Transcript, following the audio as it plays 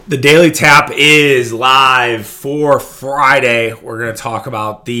The Daily Tap is live for Friday. We're going to talk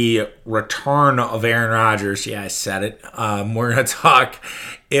about the return of Aaron Rodgers. Yeah, I said it. We're going to talk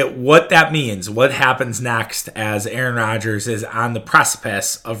what that means, what happens next as Aaron Rodgers is on the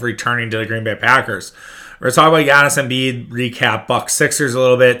precipice of returning to the Green Bay Packers. We're going to talk about Giannis Embiid, recap Bucks Sixers a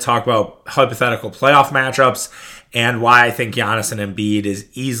little bit, talk about hypothetical playoff matchups, and why I think Giannis and Embiid is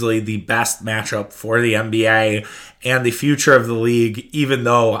easily the best matchup for the NBA and the future of the league, even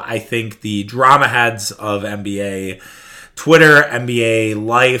though I think the drama heads of NBA Twitter, NBA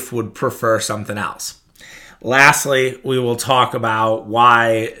life would prefer something else. Lastly, we will talk about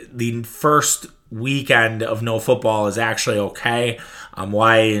why the first weekend of no football is actually okay.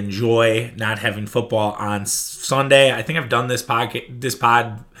 Why I enjoy not having football on Sunday. I think I've done this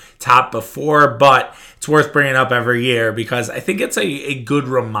pod top before, but it's worth bringing up every year because I think it's a good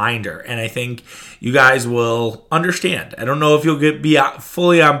reminder, and I think you guys will understand. I don't know if you'll be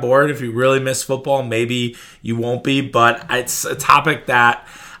fully on board if you really miss football. Maybe you won't be, but it's a topic that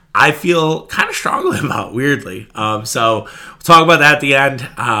I feel kind of strongly about, weirdly. So we'll talk about that at the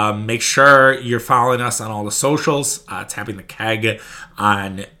end. Make sure you're following us on all the socials, Tapping the Keg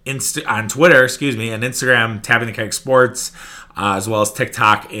on Twitter, and Instagram, Tapping the Keg Sports, as well as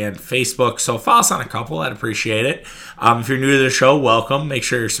TikTok and Facebook. So follow us on a couple. I'd appreciate it. If you're new to the show, welcome. Make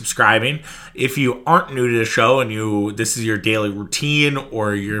sure you're subscribing. If you aren't new to the show and this is your daily routine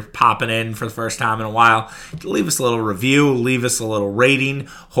or you're popping in for the first time in a while, leave us a little review, leave us a little rating.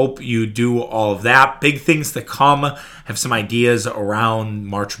 Hope you do all of that. Big things to come. Have some ideas around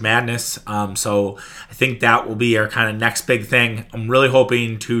March Madness. So I think that will be our kind of next big thing. I'm really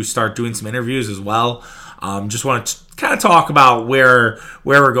hoping to start doing some interviews as well. Just want to kind of talk about where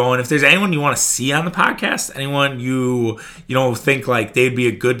we're going. If there's anyone you want to see on the podcast, anyone you think like they'd be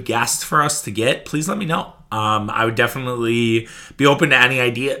a good guest for us to get, please let me know. I would definitely be open to any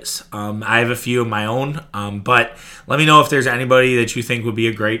ideas. I have a few of my own, but let me know if there's anybody that you think would be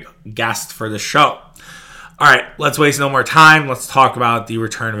a great guest for the show. All right, let's waste no more time. Let's talk about the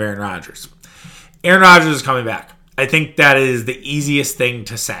return of Aaron Rodgers. Aaron Rodgers is coming back. I think that is the easiest thing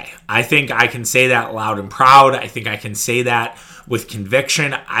to say. I think I can say that loud and proud. I think I can say that with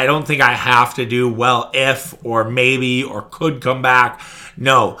conviction. I don't think I have to do well if or maybe or could come back.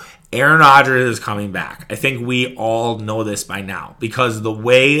 No, Aaron Rodgers is coming back. I think we all know this by now because the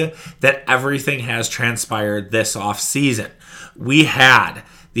way that everything has transpired this offseason, we had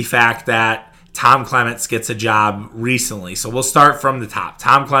the fact that Tom Clements gets a job recently. So we'll start from the top.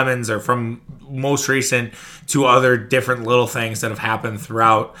 Tom Clements, or from most recent to other different little things that have happened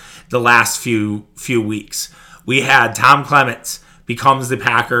throughout the last few weeks. We had Tom Clements becomes the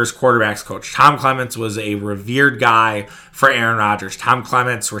Packers quarterbacks coach. Tom Clements was a revered guy for Aaron Rodgers. Tom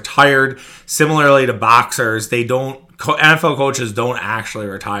Clements retired. Similarly to boxers, NFL coaches don't actually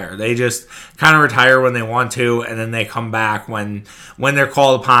retire. They just kind of retire when they want to, and then they come back when they're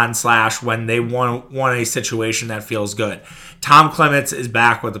called upon / when they want a situation that feels good. Tom Clements is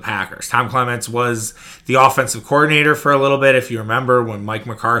back with the Packers. Tom Clements was the offensive coordinator for a little bit, if you remember, when Mike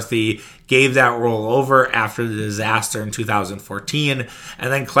McCarthy gave that role over after the disaster in 2014,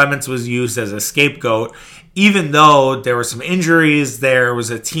 and then Clements was used as a scapegoat. Even though there were some injuries, there was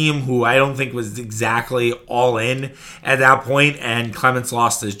a team who I don't think was exactly all in at that point, and Clements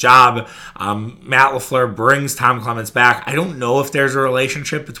lost his job. Matt LaFleur brings Tom Clements back. I don't know if there's a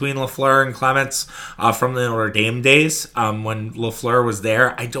relationship between LaFleur and Clements from the Notre Dame days when LaFleur was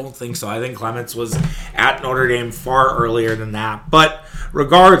there. I don't think so. I think Clements was at Notre Dame far earlier than that. But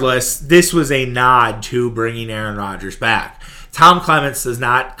regardless, this was a nod to bringing Aaron Rodgers back. Tom Clements does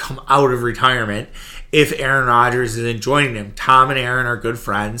not come out of retirement if Aaron Rodgers isn't joining him. Tom and Aaron are good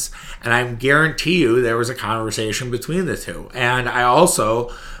friends, and I guarantee you there was a conversation between the two. And I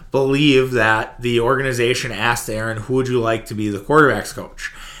also believe that the organization asked Aaron, who would you like to be the quarterback's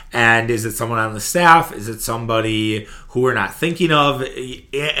coach? And is it someone on the staff? Is it somebody who we're not thinking of?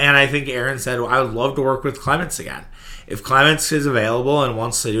 And I think Aaron said, well, I would love to work with Clements again. If Clements is available and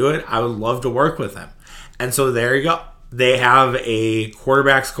wants to do it, I would love to work with him. And so there you go. They have a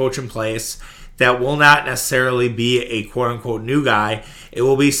quarterback's coach in place that will not necessarily be a quote-unquote new guy. It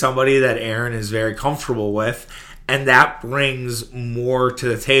will be somebody that Aaron is very comfortable with, and that brings more to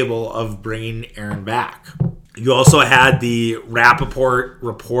the table of bringing Aaron back. You also had the Rappaport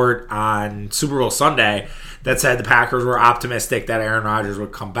report on Super Bowl Sunday that said the Packers were optimistic that Aaron Rodgers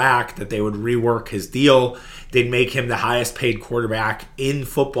would come back, that they would rework his deal, they'd make him the highest paid quarterback in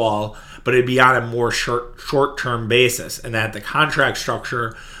football, but it'd be on a more short-term basis, and that the contract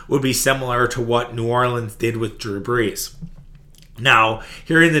structure would be similar to what New Orleans did with Drew Brees. Now,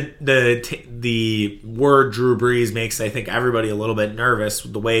 hearing the word Drew Brees makes, I think, everybody a little bit nervous.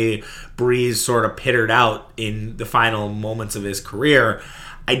 The way Brees sort of pittered out in the final moments of his career,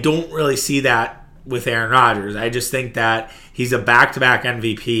 I don't really see that with Aaron Rodgers. I just think that he's a back-to-back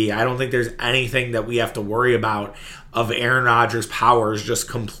MVP. I don't think there's anything that we have to worry about of Aaron Rodgers' powers just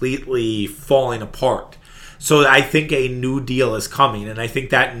completely falling apart. So I think a new deal is coming, and I think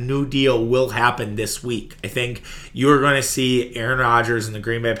that new deal will happen this week. I think you're going to see Aaron Rodgers and the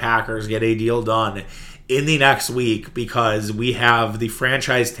Green Bay Packers get a deal done in the next week because we have the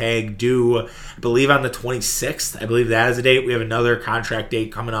franchise tag due, I believe, on the 26th. I believe that is the date. We have another contract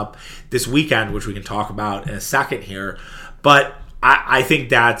date coming up this weekend, which we can talk about in a second here. But I think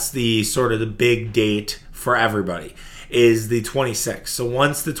that's the sort of the big date for everybody, is the 26th. So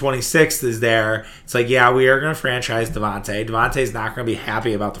once the 26th is there, it's like, yeah, we are going to franchise Davante. Davante's not going to be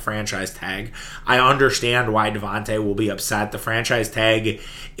happy about the franchise tag. I understand why Davante will be upset. The franchise tag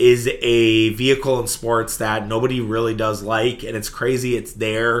is a vehicle in sports that nobody really does like, and it's crazy it's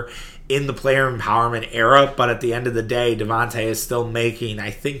there in the player empowerment era, but at the end of the day, Davante is still making, I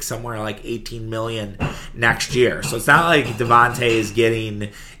think, somewhere like $18 million next year. So it's not like Davante is getting,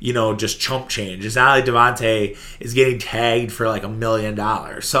 just chump change. It's not like Davante is getting tagged for like $1 million.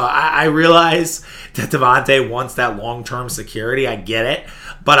 So I realize that Davante wants that long-term security. I get it.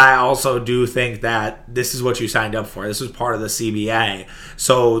 But I also do think that this is what you signed up for. This was part of the CBA.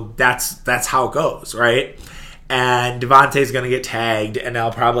 So that's how it goes, right? And Davante's going to get tagged, and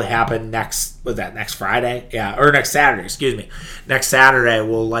that'll probably happen next Friday? Yeah, or next Saturday, excuse me. Next Saturday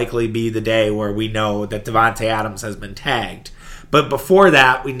will likely be the day where we know that Davante Adams has been tagged. But before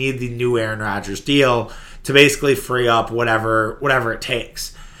that, we need the new Aaron Rodgers deal to basically free up whatever it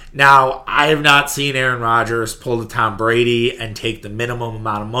takes. Now, I have not seen Aaron Rodgers pull the Tom Brady and take the minimum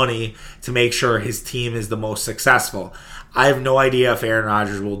amount of money to make sure his team is the most successful. I have no idea if Aaron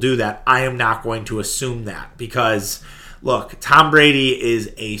Rodgers will do that. I am not going to assume that because, look, Tom Brady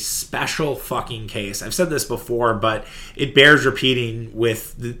is a special fucking case. I've said this before, but it bears repeating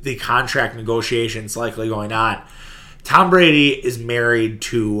with the contract negotiations likely going on. Tom Brady is married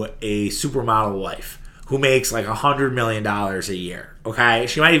to a supermodel wife who makes like $100 million a year, okay?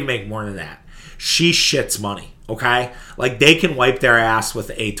 She might even make more than that. She shits money, okay? Like, they can wipe their ass with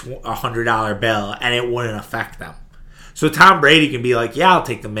a $100 bill and it wouldn't affect them. So Tom Brady can be like, yeah, I'll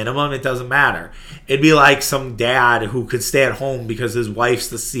take the minimum. It doesn't matter. It'd be like some dad who could stay at home because his wife's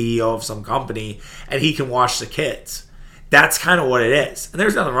the CEO of some company and he can watch the kids. That's kind of what it is. And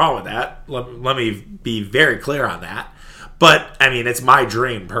there's nothing wrong with that. Let me be very clear on that. But, I mean, it's my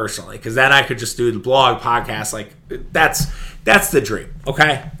dream personally because then I could just do the blog podcast. Like, that's the dream,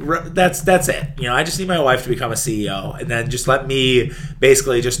 okay? That's it. I just need my wife to become a CEO and then just let me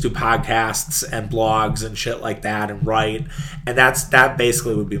basically just do podcasts and blogs and shit like that and write. And that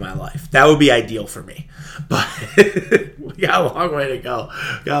basically would be my life. That would be ideal for me. But we got a long way to go.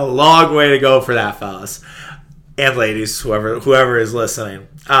 Got a long way to go for that, fellas. And ladies, whoever is listening.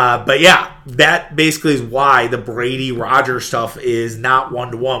 But yeah, that basically is why the Brady-Rodgers stuff is not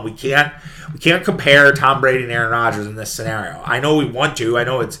one-to-one. We can't compare Tom Brady and Aaron Rodgers in this scenario. I know we want to. I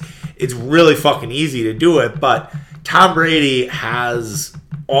know it's really fucking easy to do it, but Tom Brady has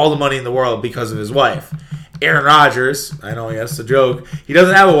all the money in the world because of his wife. Aaron Rodgers, I know that's a joke, he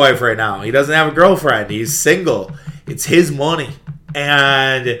doesn't have a wife right now. He doesn't have a girlfriend. He's single. It's his money.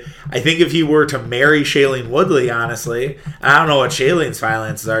 And I think if he were to marry Shailene Woodley, honestly, I don't know what Shailene's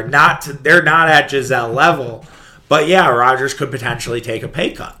finances are. They're not at Giselle level. But yeah, Rodgers could potentially take a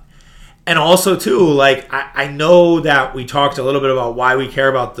pay cut. And also, too, like, I know that we talked a little bit about why we care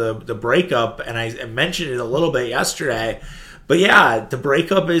about the breakup, and I mentioned it a little bit yesterday. But yeah, the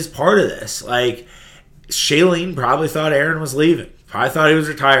breakup is part of this. Like, Shailene probably thought Aaron was leaving. Probably thought he was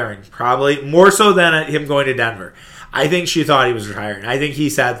retiring. Probably more so than him going to Denver. I think she thought he was retiring. I think he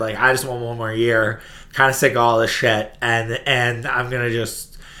said, like, I just want one more year, kind of sick of all this shit, and I'm going to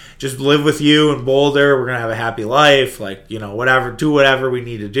just live with you in Boulder. We're going to have a happy life, like, whatever, do whatever we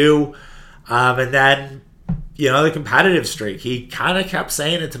need to do. And then, the competitive streak. He kind of kept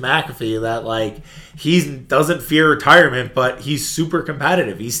saying it to McAfee that, like, he doesn't fear retirement, but he's super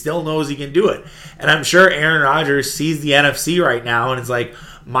competitive. He still knows he can do it. And I'm sure Aaron Rodgers sees the NFC right now and is like,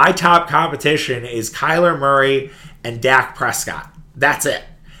 my top competition is Kyler Murray and Dak Prescott. That's it.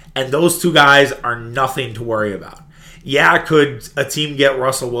 And those two guys are nothing to worry about. Yeah, could a team get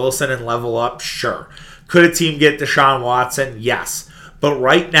Russell Wilson and level up? Sure. Could a team get Deshaun Watson? Yes. But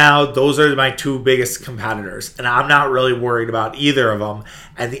right now, those are my two biggest competitors. And I'm not really worried about either of them.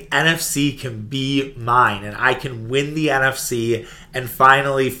 And the NFC can be mine. And I can win the NFC and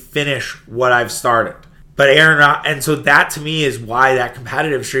finally finish what I've started. But and so that to me is why that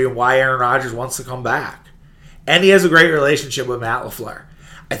competitive streak and why Aaron Rodgers wants to come back. And he has a great relationship with Matt LaFleur.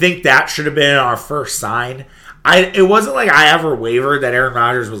 I think that should have been our first sign. It wasn't like I ever wavered that Aaron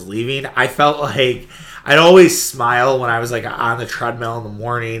Rodgers was leaving. I felt like I'd always smile when I was like on the treadmill in the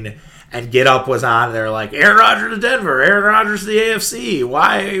morning and Get Up was on. They're like, Aaron Rodgers to Denver, Aaron Rodgers to the AFC.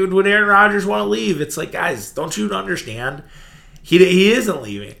 Why would Aaron Rodgers want to leave? It's like, guys, don't you understand? He isn't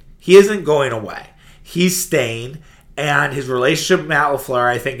leaving. He isn't going away. He's staying. And his relationship with Matt LaFleur,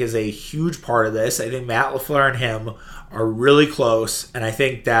 I think, is a huge part of this. I think Matt LaFleur and him are really close. And I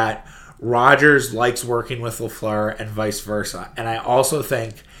think that Rodgers likes working with LaFleur and vice versa. And I also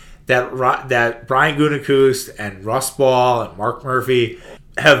think that Brian Gutekunst and Russ Ball and Mark Murphy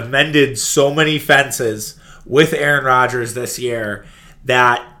have mended so many fences with Aaron Rodgers this year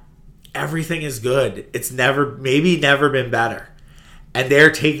that everything is good. It's never been better. And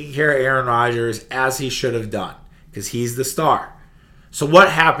they're taking care of Aaron Rodgers as he should have done because he's the star. So what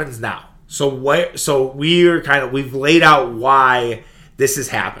happens now? We've laid out why this has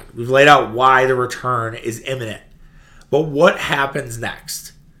happened. We've laid out why the return is imminent. But what happens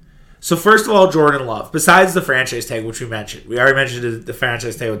next? So first of all, Jordan Love, besides the franchise tag, which we already mentioned the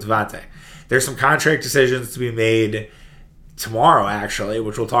franchise tag with Devontae. There's some contract decisions to be made tomorrow, actually,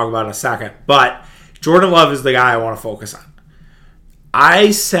 which we'll talk about in a second. But Jordan Love is the guy I want to focus on.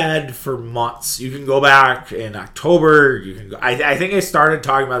 I said for months, you can go back in October. I think I started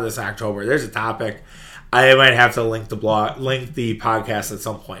talking about this in October. There's a topic. I might have to link the podcast at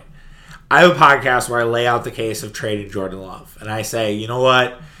some point. I have a podcast where I lay out the case of trading Jordan Love. And I say, you know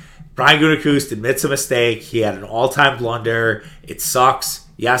what? Brian Gutekunst admits a mistake. He had an all-time blunder. It sucks.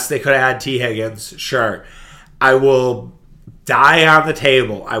 Yes, they could have had T. Higgins. Sure. I will die on the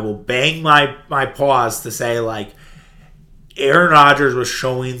table. I will bang my paws to say, like, Aaron Rodgers was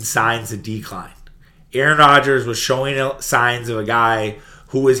showing signs of decline. Aaron Rodgers was showing signs of a guy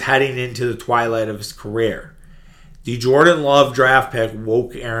who was heading into the twilight of his career. The Jordan Love draft pick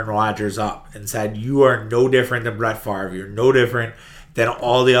woke Aaron Rodgers up and said, you are no different than Brett Favre. You're no different than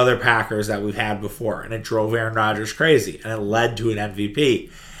all the other Packers that we've had before. And it drove Aaron Rodgers crazy. And it led to an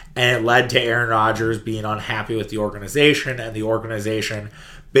MVP. And it led to Aaron Rodgers being unhappy with the organization and the organization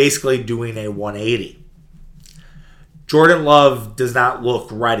basically doing a 180. Jordan Love does not look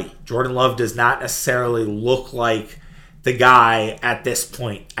ready. Jordan Love does not necessarily look like the guy at this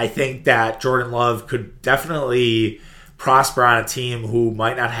point. I think that Jordan Love could definitely prosper on a team who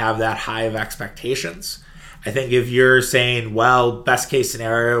might not have that high of expectations. I think if you're saying, well, best case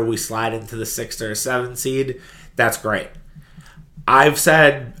scenario, we slide into the 6th or 7th seed, that's great. I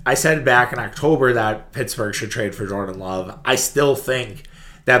said back in October that Pittsburgh should trade for Jordan Love. I still think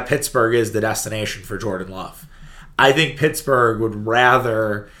that Pittsburgh is the destination for Jordan Love. I think Pittsburgh would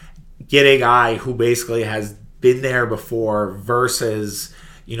rather get a guy who basically has been there before versus,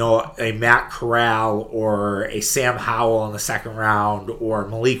 a Matt Corral or a Sam Howell in the second round or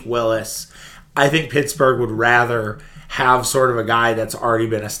Malik Willis. I think Pittsburgh would rather have sort of a guy that's already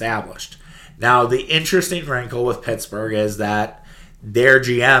been established. Now, the interesting wrinkle with Pittsburgh is that their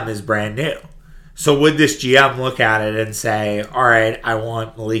GM is brand new. So would this GM look at it and say, all right, I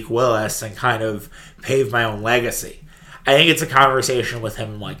want Malik Willis and kind of pave my own legacy? I think it's a conversation with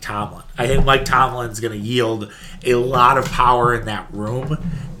him and Mike Tomlin. I think Mike Tomlin's going to yield a lot of power in that room.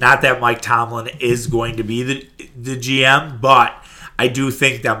 Not that Mike Tomlin is going to be the GM, but I do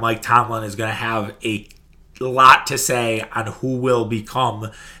think that Mike Tomlin is going to have a lot to say on who will become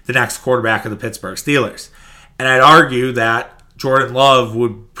the next quarterback of the Pittsburgh Steelers. And I'd argue that Jordan Love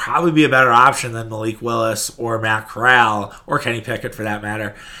would probably be a better option than Malik Willis or Matt Corral or Kenny Pickett for that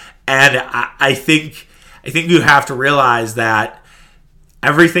matter. And I think you have to realize that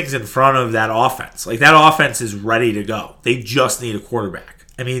everything's in front of that offense. Like, that offense is ready to go. They just need a quarterback.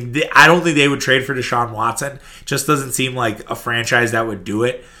 I mean, I don't think they would trade for Deshaun Watson. It just doesn't seem like a franchise that would do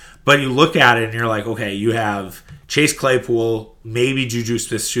it. But you look at it and you're like, okay, you have Chase Claypool, maybe Juju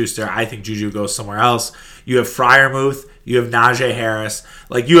Smith-Schuster. I think Juju goes somewhere else. You have Freiermuth. You have Najee Harris.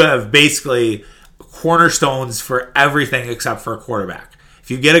 Like, you have basically cornerstones for everything except for a quarterback. If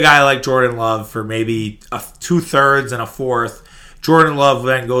you get a guy like Jordan Love for maybe a 2/3 and a 4th, Jordan Love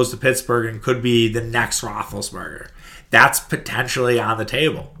then goes to Pittsburgh and could be the next Roethlisberger. That's potentially on the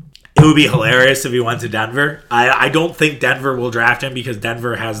table. It would be hilarious if he went to Denver. I don't think Denver will draft him because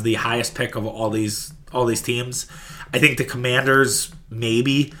Denver has the highest pick of all these teams. I think the Commanders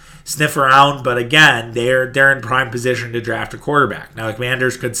maybe sniff around, but again, they're in prime position to draft a quarterback. Now, the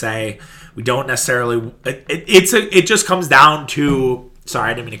Commanders could say we don't necessarily. It just comes down to.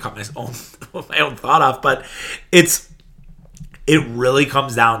 Sorry, I didn't mean to cut my own thought off, but it's It really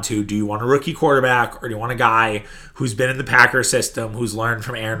comes down to, do you want a rookie quarterback or do you want a guy who's been in the Packers system, who's learned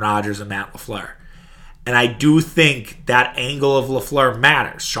from Aaron Rodgers and Matt LaFleur? And I do think that angle of LaFleur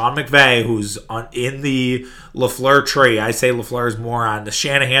matters. Sean McVay, who's in the LaFleur tree, I say LaFleur is more on the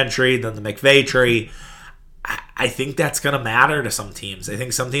Shanahan tree than the McVay tree. I think that's going to matter to some teams. I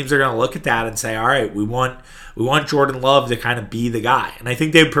think some teams are going to look at that and say, all right, we want Jordan Love to kind of be the guy. And I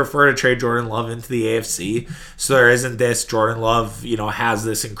think they'd prefer to trade Jordan Love into the AFC. So there isn't this Jordan Love, has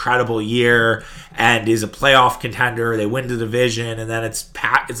this incredible year and is a playoff contender. They win the division and then it's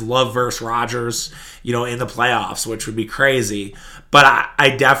Love versus Rodgers, in the playoffs, which would be crazy. But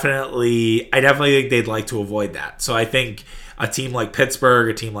I definitely think they'd like to avoid that. So I think a team like Pittsburgh,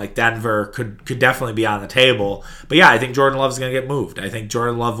 a team like Denver could definitely be on the table. But yeah, I think Jordan Love is going to get moved. I think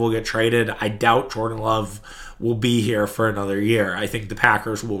Jordan Love will get traded. I doubt Jordan Love will be here for another year. I think the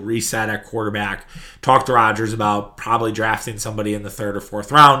Packers will reset at quarterback, talk to Rodgers about probably drafting somebody in the third or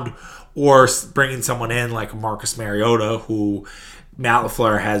fourth round or bringing someone in like Marcus Mariota, who Matt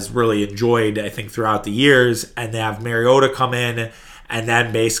LaFleur has really enjoyed, I think, throughout the years, and they have Mariota come in and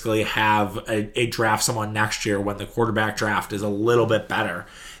then basically have a draft someone next year when the quarterback draft is a little bit better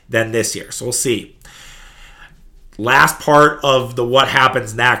than this year. So we'll see. Last part of the what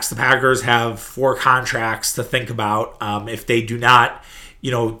happens next, the Packers have 4 contracts to think about. If they do not,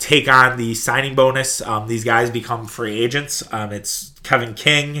 take on the signing bonus, these guys become free agents. It's Kevin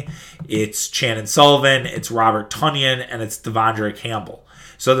King, it's Chandon Sullivan, it's Robert Tonyan, and it's Devondre Campbell.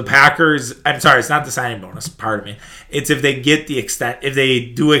 So the Packers, I'm sorry, it's not the signing bonus, pardon me. It's if they get if they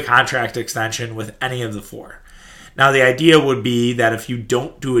do a contract extension with any of the 4. Now the idea would be that if you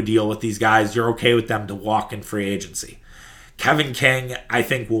don't do a deal with these guys, you're okay with them to walk in free agency. Kevin King, I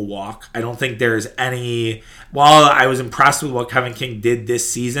think, will walk. I don't think there's any... While I was impressed with what Kevin King did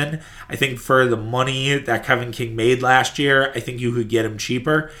this season, I think for the money that Kevin King made last year, I think you could get him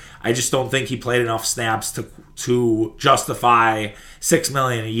cheaper. I just don't think he played enough snaps to justify $6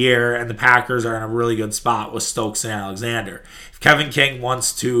 million a year, and the Packers are in a really good spot with Stokes and Alexander. If Kevin King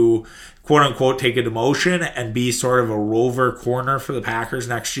wants to, quote-unquote, take a demotion and be sort of a rover corner for the Packers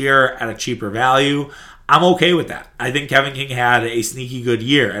next year at a cheaper value, I'm okay with that. I think Kevin King had a sneaky good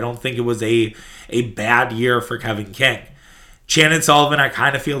year. I don't think it was a bad year for Kevin King. Chandon Sullivan, I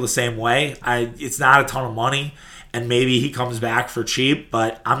kind of feel the same way. It's not a ton of money, and maybe he comes back for cheap,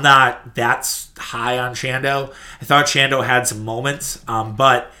 but I'm not that high on Chando. I thought Chando had some moments,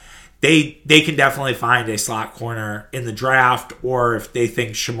 but they can definitely find a slot corner in the draft, or if they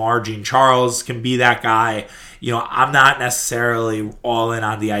think Shamar Jean-Charles can be that guy. I'm not necessarily all in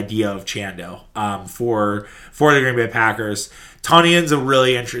on the idea of Chando for the Green Bay Packers. Tonyan's a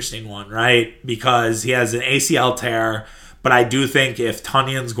really interesting one, right? Because he has an ACL tear, but I do think if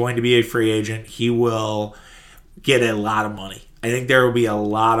Tonyan's going to be a free agent, he will get a lot of money. I think there will be a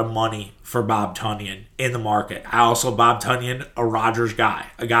lot of money for Bob Tonyan in the market. Bob Tonyan, a Rodgers guy,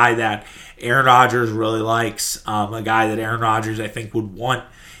 a guy that Aaron Rodgers really likes, a guy that Aaron Rodgers, I think, would want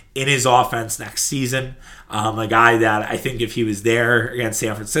in his offense next season. A guy that I think if he was there against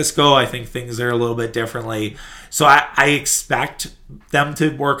San Francisco, I think things are a little bit differently. So I expect them to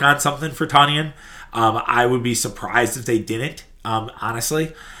work on something for Tonyan. I would be surprised if they didn't,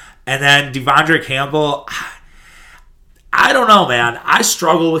 honestly. And then Devondre Campbell, I don't know, man. I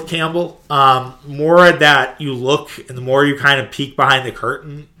struggle with Campbell. More that you look and the more you kind of peek behind the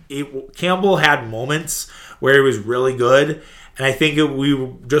curtain, Campbell had moments where he was really good. And I think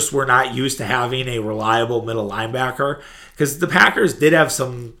we just were not used to having a reliable middle linebacker because the Packers did have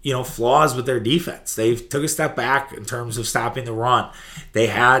some, flaws with their defense. They took a step back in terms of stopping the run. They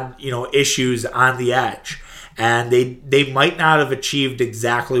had, issues on the edge, and they might not have achieved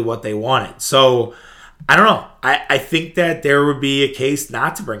exactly what they wanted. So I don't know. I think that there would be a case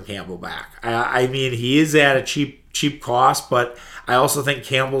not to bring Campbell back. I mean, he is at a cheap cost, but I also think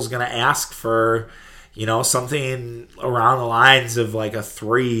Campbell's going to ask for, something around the lines of like a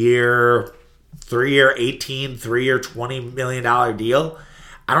 3-year 18, 3-year $20 million deal.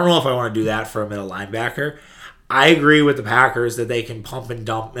 I don't know if I want to do that for a middle linebacker. I agree with the Packers that they can pump and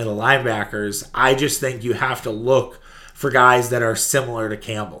dump middle linebackers. I just think you have to look for guys that are similar to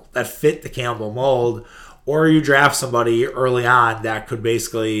Campbell, that fit the Campbell mold, or you draft somebody early on that could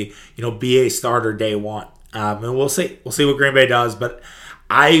basically, be a starter day one. And we'll see. We'll see what Green Bay does, but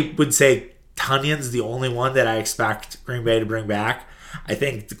I would say Tonyan's the only one that I expect Green Bay to bring back. I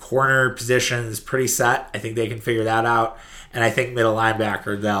think the corner position is pretty set. I think they can figure that out. And I think middle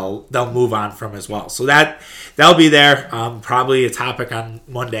linebacker they'll move on from as well. So that'll be there. Probably a topic on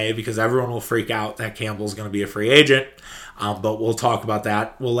Monday because everyone will freak out that Campbell's going to be a free agent. But we'll talk about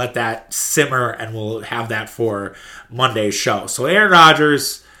that. We'll let that simmer, and we'll have that for Monday's show. So Aaron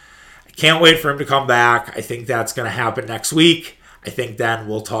Rodgers, I can't wait for him to come back. I think that's going to happen next week. I think then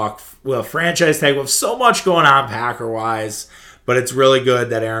we'll franchise tag. We have so much going on Packer-wise, but it's really good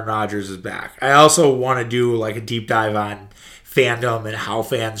that Aaron Rodgers is back. I also want to do like a deep dive on fandom and how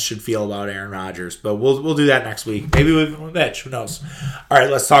fans should feel about Aaron Rodgers, but we'll do that next week. Maybe with Mitch. Who knows? All right,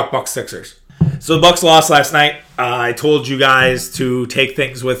 let's talk Bucs Sixers. So the Bucs lost last night. I told you guys to take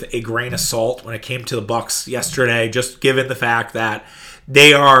things with a grain of salt when it came to the Bucs yesterday, just given the fact that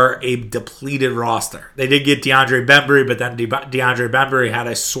they are a depleted roster. They did get DeAndre Bembry, but then DeAndre Bembry had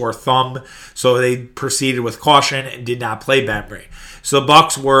a sore thumb, so they proceeded with caution and did not play Bembry. So the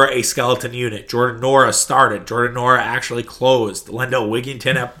Bucs were a skeleton unit. Jordan Nwora started. Jordan Nwora actually closed. Lendell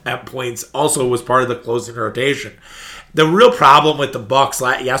Wigginton at points also was part of the closing rotation. The real problem with the Bucs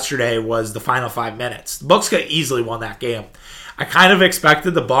yesterday was the final 5 minutes. The Bucs could have easily won that game. I kind of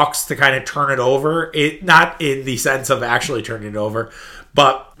expected the Bucs to kind of turn it over. Not in the sense of actually turning it over,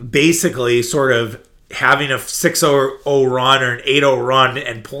 but basically sort of having a 6-0 run or an 8-0 run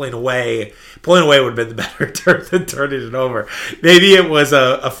and pulling away would have been the better turn than turning it over. Maybe it was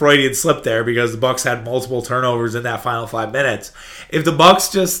a Freudian slip there because the Bucs had multiple turnovers in that final 5 minutes. If the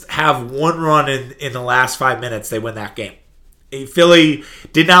Bucs just have one run in the last 5 minutes, they win that game. Philly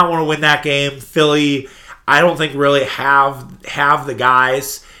did not want to win that game. Philly, I don't think really have the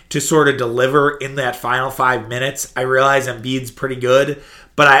guys to sort of deliver in that final 5 minutes. I realize Embiid's pretty good,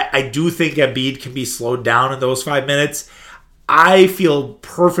 but I do think Embiid can be slowed down in those 5 minutes. I feel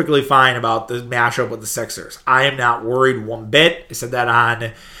perfectly fine about the matchup with the Sixers. I am not worried one bit. I said that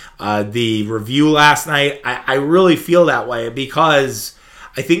on the review last night. I really feel that way because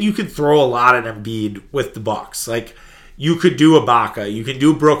I think you could throw a lot at Embiid with the Bucs. Like, you could do Ibaka. You can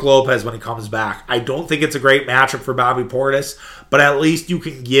do Brook Lopez when he comes back. I don't think it's a great matchup for Bobby Portis, but at least you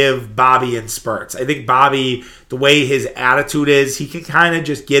can give Bobby in spurts. I think Bobby, the way his attitude is, he can kind of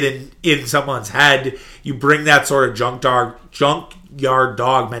just get in someone's head. You bring that sort of junkyard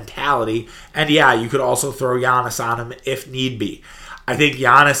dog mentality, and yeah, you could also throw Giannis on him if need be. I think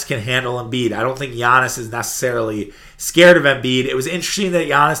Giannis can handle Embiid. I don't think Giannis is necessarily scared of Embiid. It was interesting that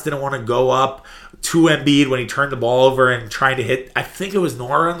Giannis didn't want to go up to Embiid when he turned the ball over and trying to hit, I think it was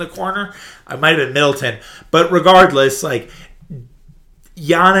Nwora in the corner. I might have been Middleton. But regardless, like,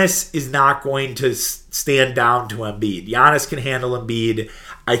 Giannis is not going to stand down to Embiid. Giannis can handle Embiid.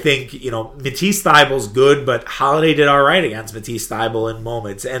 I think, Matisse Thybulle's good, but Holiday did all right against Matisse Thybulle in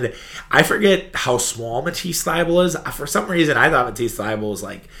moments. And I forget how small Matisse Thybulle is. For some reason, I thought Matisse Thybulle was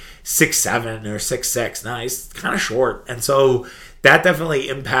like 6'7" or 6'6". No, he's kind of short. And so that definitely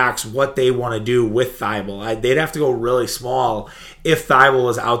impacts what they want to do with Thybulle. They'd have to go really small if Thybulle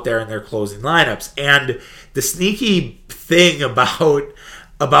was out there in their closing lineups. And the sneaky thing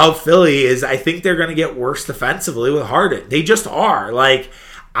about Philly is I think they're going to get worse defensively with Harden. They just are. Like,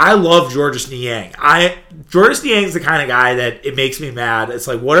 I love Georges Niang. Georges Niang's the kind of guy that it makes me mad. It's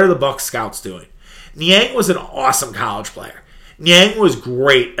like, what are the Bucs scouts doing? Niang was an awesome college player. Niang was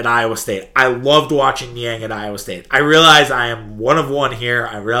great at Iowa State. I loved watching Niang at Iowa State. I realize I am one of one here.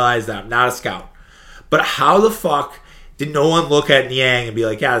 I realize that I'm not a scout. But how the fuck did no one look at Niang and be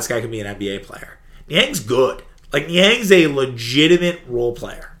like, yeah, this guy can be an NBA player? Niang's good. Like, Niang's a legitimate role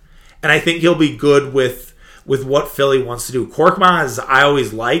player. And I think he'll be good with what Philly wants to do. Korkmaz I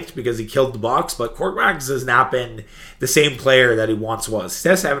always liked because he killed the Bucs, but Korkmaz has not been the same player that he once was. He's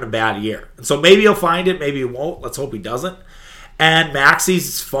just having a bad year. And so maybe he'll find it, maybe he won't. Let's hope he doesn't. And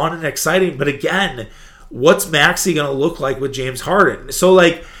Maxey's fun and exciting, but again, what's Maxey going to look like with James Harden? So,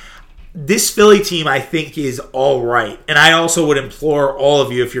 like, this Philly team, I think, is all right. And I also would implore all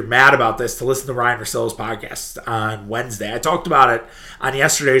of you, if you're mad about this, to listen to Ryan Russillo's podcast on Wednesday. I talked about it on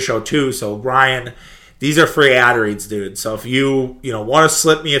yesterday's show, too. So, Ryan, these are free ad reads, dude. So if you want to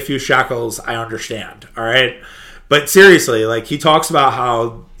slip me a few shekels, I understand, all right? But seriously, like, he talks about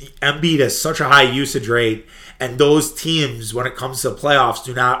how Embiid has such a high usage rate, and those teams, when it comes to the playoffs,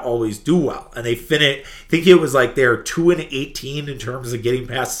 do not always do well. And they finish, I think it was like they're 2-18 in terms of getting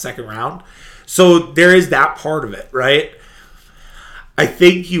past the second round. So there is that part of it, right? I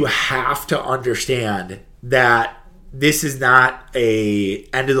think you have to understand that this is not a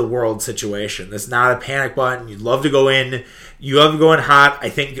end of the world situation. This is not a panic button. You'd love to go in. You love to go in hot. I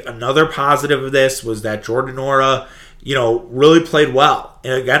think another positive of this was that Jordan Nwora, really played well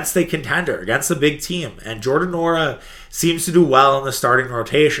against a contender, against a big team. And Jordan Nwora seems to do well in the starting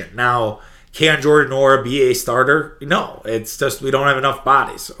rotation. Now, can Jordan Nwora be a starter? No, it's just we don't have enough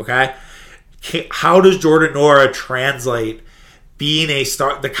bodies, okay? How does Jordan Nwora translate being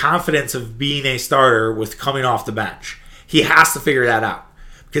the confidence of being a starter with coming off the bench? He has to figure that out.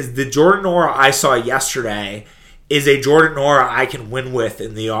 Because the Jordan Nwora I saw yesterday is a Jordan Nwora I can win with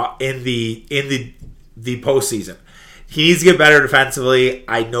in the postseason. He needs to get better defensively.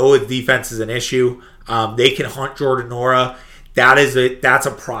 I know his defense is an issue. They can hunt Jordan Nwora. That's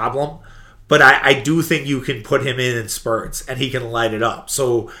a problem. But I do think you can put him in spurts and he can light it up.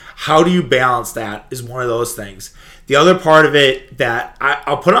 So how do you balance that is one of those things. The other part of it that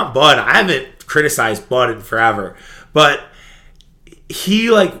I'll put on Bud, I haven't criticized Bud in forever, but he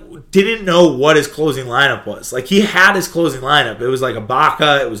didn't know what his closing lineup was. He had his closing lineup. It was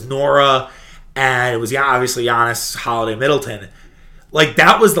Ibaka, it was Nwora, and it was obviously Giannis, Holiday, Middleton.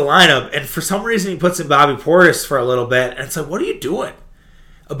 That was the lineup, and for some reason he puts in Bobby Portis for a little bit, and it's what are you doing?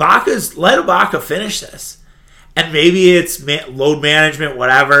 Let Ibaka finish this. And maybe it's load management,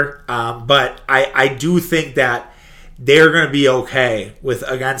 whatever, but I do think that they're going to be okay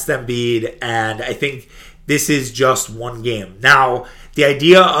against Embiid, and I think this is just one game. Now, the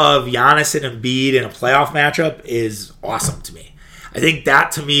idea of Giannis and Embiid in a playoff matchup is awesome to me. I think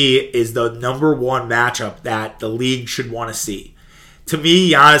that, to me, is the number one matchup that the league should want to see. To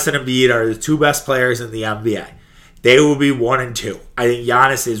me, Giannis and Embiid are the two best players in the NBA. They will be 1 and 2. I think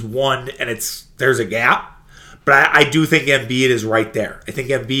Giannis is 1, and there's a gap. But I do think Embiid is right there. I think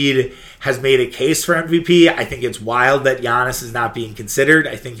Embiid has made a case for MVP. I think it's wild that Giannis is not being considered.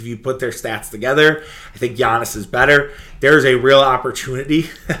 I think if you put their stats together, I think Giannis is better. There's a real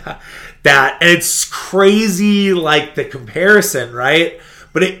opportunity and it's crazy the comparison, right?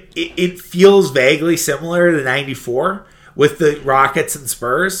 But it feels vaguely similar to 94 with the Rockets and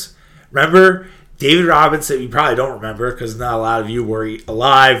Spurs. Remember, David Robinson, you probably don't remember because not a lot of you were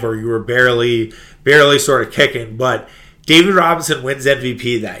alive or you were barely sort of kicking, but David Robinson wins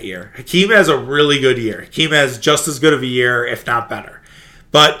MVP that year. Hakeem has a really good year. Hakeem has just as good of a year, if not better.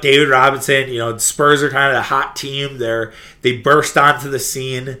 But David Robinson, the Spurs are kind of the hot team. They burst onto the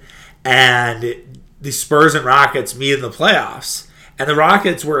scene, and the Spurs and Rockets meet in the playoffs. And the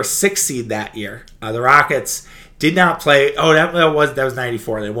Rockets were a 6 seed that year. The Rockets did not play. Oh, that was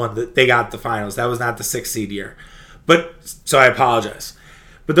 94. They won. They got the finals. That was not the 6 seed year. So I apologize.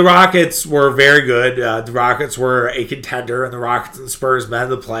 But the Rockets were very good. The Rockets were a contender, and the Rockets and Spurs met in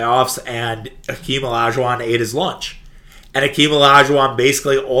the playoffs, and Hakeem Olajuwon ate his lunch. And Hakeem Olajuwon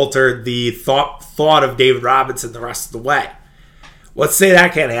basically altered the thought of David Robinson the rest of the way. Let's say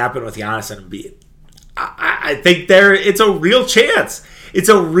that can't happen with Giannis and Embiid. I think it's a real chance. It's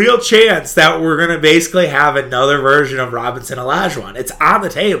a real chance that we're going to basically have another version of Robinson Olajuwon. It's on the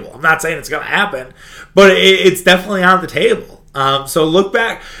table. I'm not saying it's going to happen, but it's definitely on the table. So go look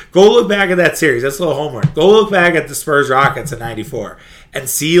back at that series. That's a little homework. Go look back at the Spurs Rockets in 94 and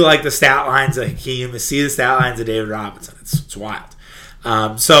see the stat lines of Hakeem and see the stat lines of David Robinson. It's wild.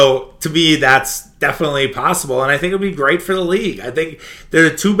 So to me, that's definitely possible, and I think it would be great for the league. I think they're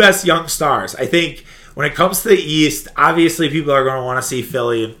the two best young stars. I think when it comes to the East, obviously people are going to want to see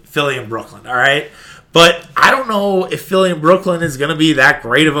Philly and Brooklyn, all right? But I don't know if Philly and Brooklyn is going to be that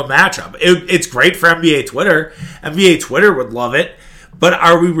great of a matchup. It's great for NBA Twitter. NBA Twitter would love it. But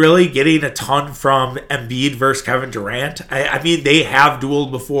are we really getting a ton from Embiid versus Kevin Durant? I mean, they have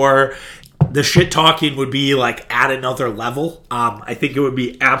dueled before. The shit talking would be at another level. I think it would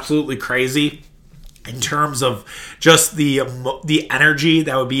be absolutely crazy in terms of just the energy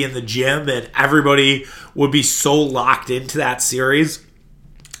that would be in the gym, and everybody would be so locked into that series.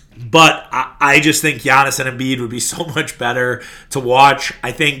 But I just think Giannis and Embiid would be so much better to watch.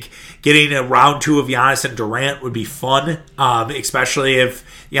 I think getting a round 2 of Giannis and Durant would be fun, especially if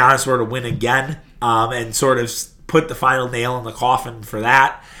Giannis were to win again and sort of put the final nail in the coffin for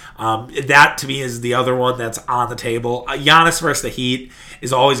that. That, to me, is the other one that's on the table. Giannis versus the Heat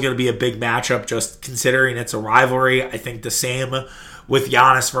is always going to be a big matchup, just considering it's a rivalry. I think the same with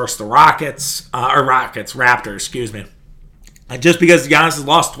Giannis versus the Raptors, excuse me. And just because Giannis has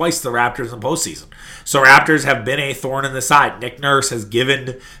lost twice to the Raptors in the postseason. So Raptors have been a thorn in the side. Nick Nurse has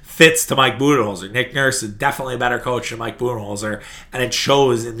given fits to Mike Budenholzer. Nick Nurse is definitely a better coach than Mike Budenholzer, and it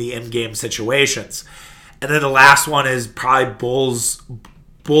shows in the in-game situations. And then the last one is probably Bulls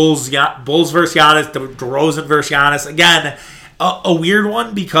versus Giannis, DeRozan versus Giannis. Again, a weird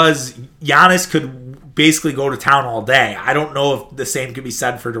one because Giannis could basically go to town all day. I don't know if the same could be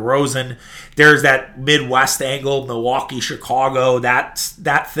said for DeRozan. There's that Midwest angle, Milwaukee, Chicago. That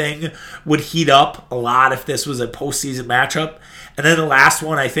thing would heat up a lot if this was a postseason matchup. And then the last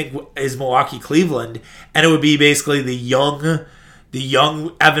one I think is Milwaukee, Cleveland, and it would be basically the young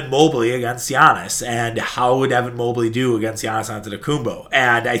Evan Mobley against Giannis, and how would Evan Mobley do against Giannis Antetokounmpo?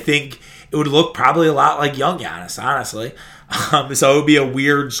 And I think it would look probably a lot like young Giannis, honestly. So it would be a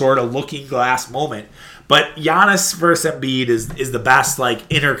weird sort of looking glass moment. But Giannis versus Embiid is the best like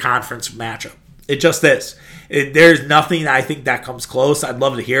interconference matchup. It just is. There's nothing I think that comes close. I'd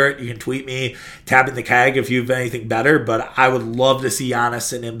love to hear it. You can tweet me, tapping the keg if you have anything better. But I would love to see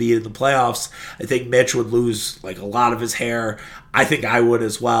Giannis and Embiid in the playoffs. I think Mitch would lose like a lot of his hair. I think I would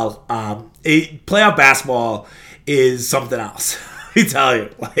as well. Playoff basketball is something else. Let me tell you,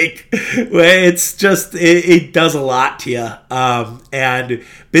 like, it's just it does a lot to you, and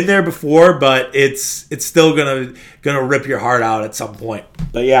been there before, but it's still gonna rip your heart out at some point.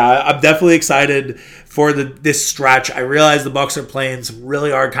 But yeah, I'm definitely excited for this stretch. I realize the Bucks are playing some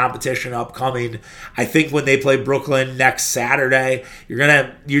really hard competition upcoming. I think when they play Brooklyn next Saturday,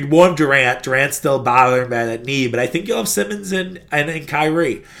 you'd want Durant. Durant's still bothering by that knee, but I think you'll have Simmons and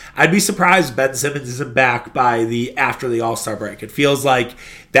Kyrie. I'd be surprised if Ben Simmons isn't back by after the All-Star break. It feels like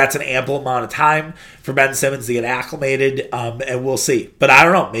that's an ample amount of time for Ben Simmons to get acclimated, and we'll see. But I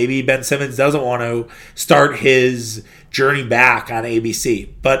don't know. Maybe Ben Simmons doesn't want to start his journey back on ABC,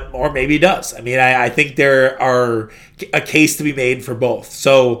 or maybe he does. I mean, I think there are a case to be made for both.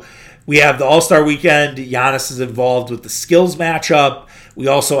 So we have the All-Star weekend. Giannis is involved with the skills matchup. We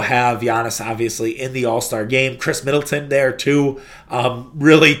also have Giannis, obviously, in the All-Star game. Chris Middleton there, too.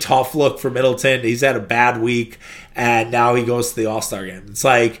 Really tough look for Middleton. He's had a bad week, and now he goes to the All-Star game. It's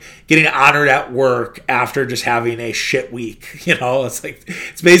like getting honored at work after just having a shit week.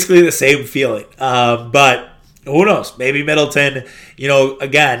 It's basically the same feeling. But who knows? Maybe Middleton,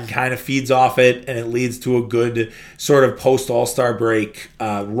 again, kind of feeds off it, and it leads to a good sort of post-All-Star break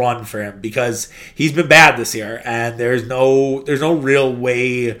run for him, because he's been bad this year, and there's no real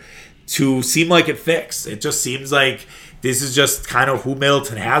way to seem like it fixed. It just seems like this is just kind of who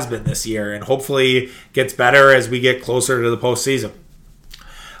Middleton has been this year, and hopefully gets better as we get closer to the postseason.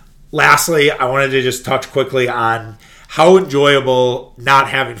 Lastly, I wanted to just touch quickly on how enjoyable not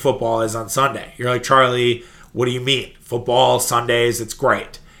having football is on Sunday. You're like, Charlie, what do you mean? Football Sundays, it's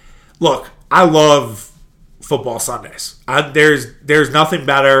great. Look, I love football Sundays. There's nothing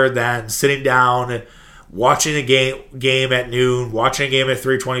better than sitting down, watching a game at noon, watching a game at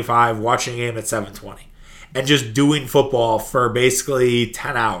 3:25, watching a game at 7:20, and just doing football for basically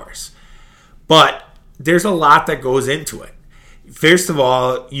 10 hours. But there's a lot that goes into it. First of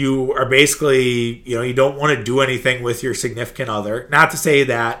all, you are basically, you don't want to do anything with your significant other. Not to say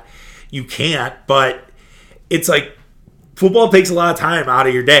that you can't, but it's like football takes a lot of time out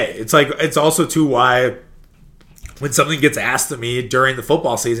of your day. It's also too why when something gets asked of me during the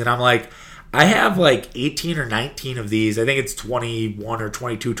football season, I'm like, I have like 18 or 19 of these. I think it's 21 or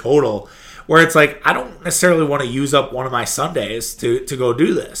 22 total, where it's like, I don't necessarily want to use up one of my Sundays to go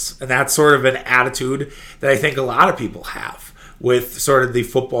do this. And that's sort of an attitude that I think a lot of people have with sort of the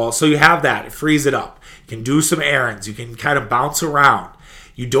football. So you have that. It frees it up. You can do some errands. You can kind of bounce around.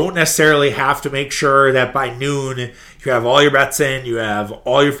 You don't necessarily have to make sure that by noon you have all your bets in, you have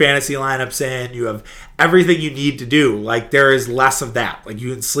all your fantasy lineups in, you have everything you need to do. Like, there is less of that. Like,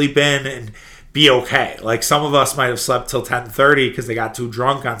 you can sleep in and be okay. Like, some of us might have slept till 10:30 because they got too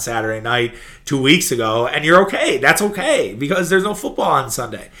drunk on Saturday night 2 weeks ago, and you're okay. That's okay, because there's no football on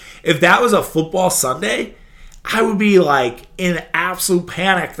Sunday. If that was a football Sunday, I would be like in absolute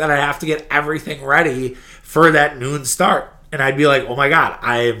panic that I have to get everything ready for that noon start. And I'd be like, oh my God,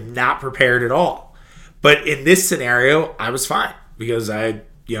 I am not prepared at all. But in this scenario, I was fine because there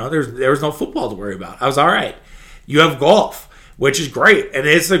was no football to worry about. I was all right. You have golf, which is great. And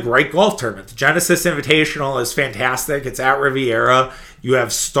it's a great golf tournament. The Genesis Invitational is fantastic. It's at Riviera. You have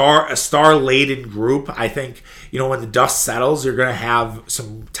a star-laden group. I think, when the dust settles, you're going to have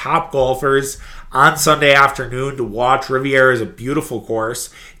some top golfers on Sunday afternoon to watch. Riviera is a beautiful course.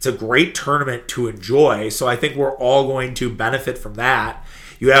 It's a great tournament to enjoy. So I think we're all going to benefit from that.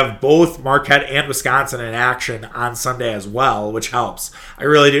 You have both Marquette and Wisconsin in action on Sunday as well, which helps. I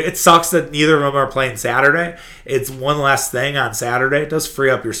really do. It sucks that neither of them are playing Saturday. It's one less thing on Saturday. It does free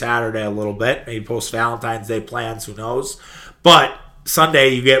up your Saturday a little bit. Maybe post-Valentine's Day plans, who knows. But Sunday,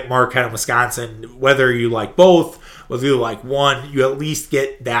 you get Marquette and Wisconsin. Whether you like both, whether you like one, you at least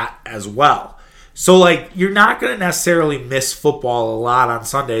get that as well. So, you're not going to necessarily miss football a lot on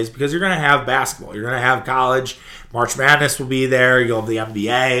Sundays because you're going to have basketball. You're going to have college. March Madness will be there. You'll have the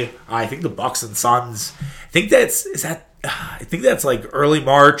NBA. I think the Bucks and Suns. I think that's like early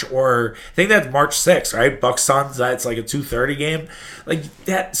March, or I think that's March 6th, right? Bucks Suns. That's like a 2:30 game. Like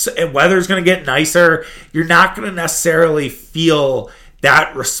that. And weather's going to get nicer. You're not going to necessarily feel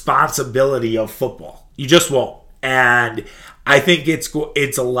that responsibility of football. You just won't. And I think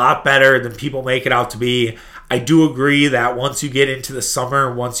it's a lot better than people make it out to be. I do agree that once you get into the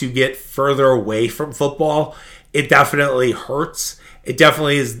summer, once you get further away from football, it definitely hurts. it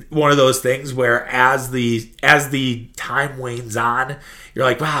definitely is one of those things where as the time wanes on, you're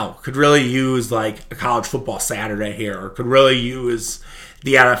like, wow, could really use like a college football Saturday here, or could really use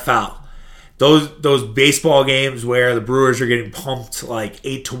the NFL. Those baseball games where the Brewers are getting pumped like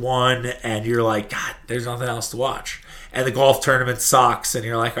 8-1, and you're like, God, there's nothing else to watch. And the golf tournament sucks, and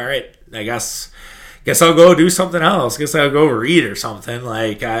you're like, all right, I guess I'll go do something else. Guess I'll go read or something.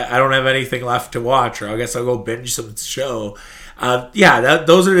 Like I don't have anything left to watch, or I guess I'll go binge some show.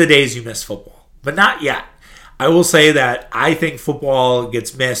 Those are the days you miss football, but not yet. I will say that I think football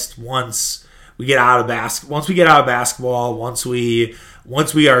gets missed once we get out of basketball, once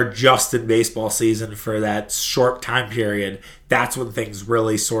we are just in baseball season for that short time period. That's when things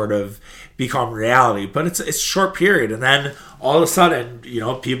really sort of become reality. But it's a short period, and then all of a sudden,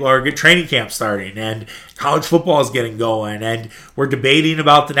 people are getting training camp starting, and college football is getting going, and we're debating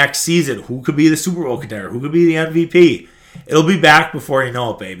about the next season. Who could be the Super Bowl contender? Who could be the MVP? It'll be back before you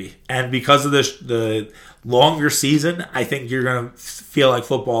know it, baby. And because of the longer season, I think you're going to feel like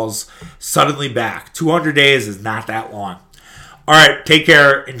football's suddenly back. 200 days is not that long. All right, take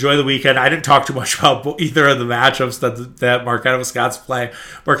care. Enjoy the weekend. I didn't talk too much about either of the matchups that Marquette and Wisconsin play.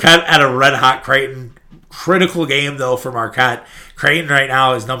 Marquette at a red-hot Creighton. Critical game, though, for Marquette. Creighton right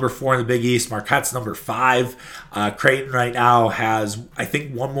now is number 4 in the Big East. Marquette's number 5. Creighton right now has, I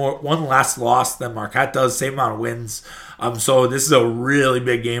think, one less loss than Marquette does. Same amount of wins. So this is a really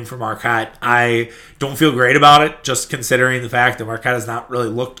big game for Marquette. I don't feel great about it, just considering the fact that Marquette has not really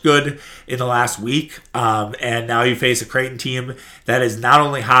looked good in the last week. And now you face a Creighton team that is not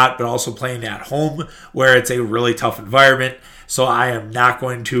only hot, but also playing at home, where it's a really tough environment. So I am not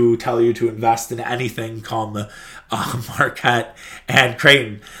going to tell you to invest in anything come Marquette and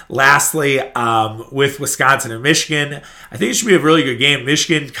Creighton. Lastly, with Wisconsin and Michigan, I think it should be a really good game.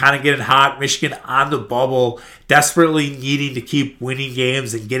 Michigan kind of getting hot. Michigan on the bubble, desperately needing to keep winning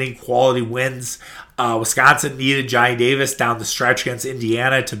games and getting quality wins. Wisconsin needed Johnny Davis down the stretch against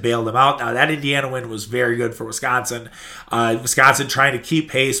Indiana to bail them out. Now, that Indiana win was very good for Wisconsin. Wisconsin trying to keep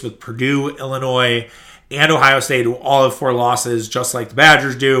pace with Purdue, Illinois, and Ohio State, who all have 4 losses, just like the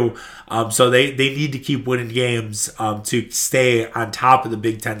Badgers do. So they need to keep winning games to stay on top of the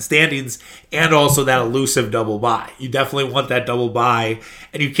Big Ten standings, and also that elusive double bye. You definitely want that double bye,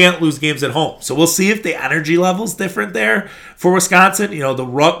 and you can't lose games at home. So we'll see if the energy level's different there for Wisconsin.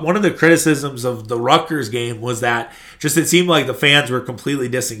 One of the criticisms of the Rutgers game was that just it seemed like the fans were completely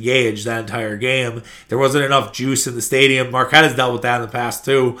disengaged that entire game. There wasn't enough juice in the stadium. Marquette has dealt with that in the past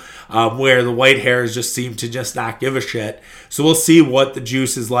too, where the white hairs just seem to just not give a shit. So we'll see what the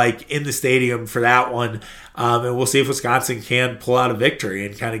juice is like in the stadium for that one. And we'll see if Wisconsin can pull out a victory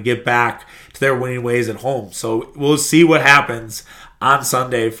and kind of get back to their winning ways at home. So we'll see what happens on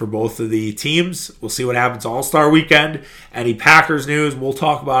Sunday for both of the teams. We'll see what happens All-Star Weekend. Any Packers news, we'll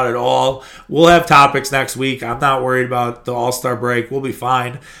talk about it all. We'll have topics next week. I'm not worried about the All-Star break. We'll be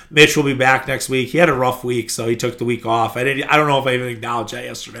fine. Mitch will be back next week. He had a rough week, so he took the week off. I don't know if I even acknowledged that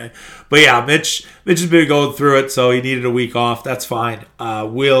yesterday. But yeah, Mitch has been going through it, so he needed a week off. That's fine.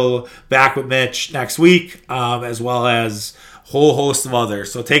 We'll back with Mitch next week, as well as a whole host of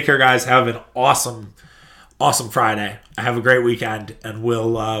others. So take care, guys. Have an awesome Friday. Have a great weekend, and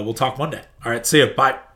we'll talk Monday. All right, see you. Bye.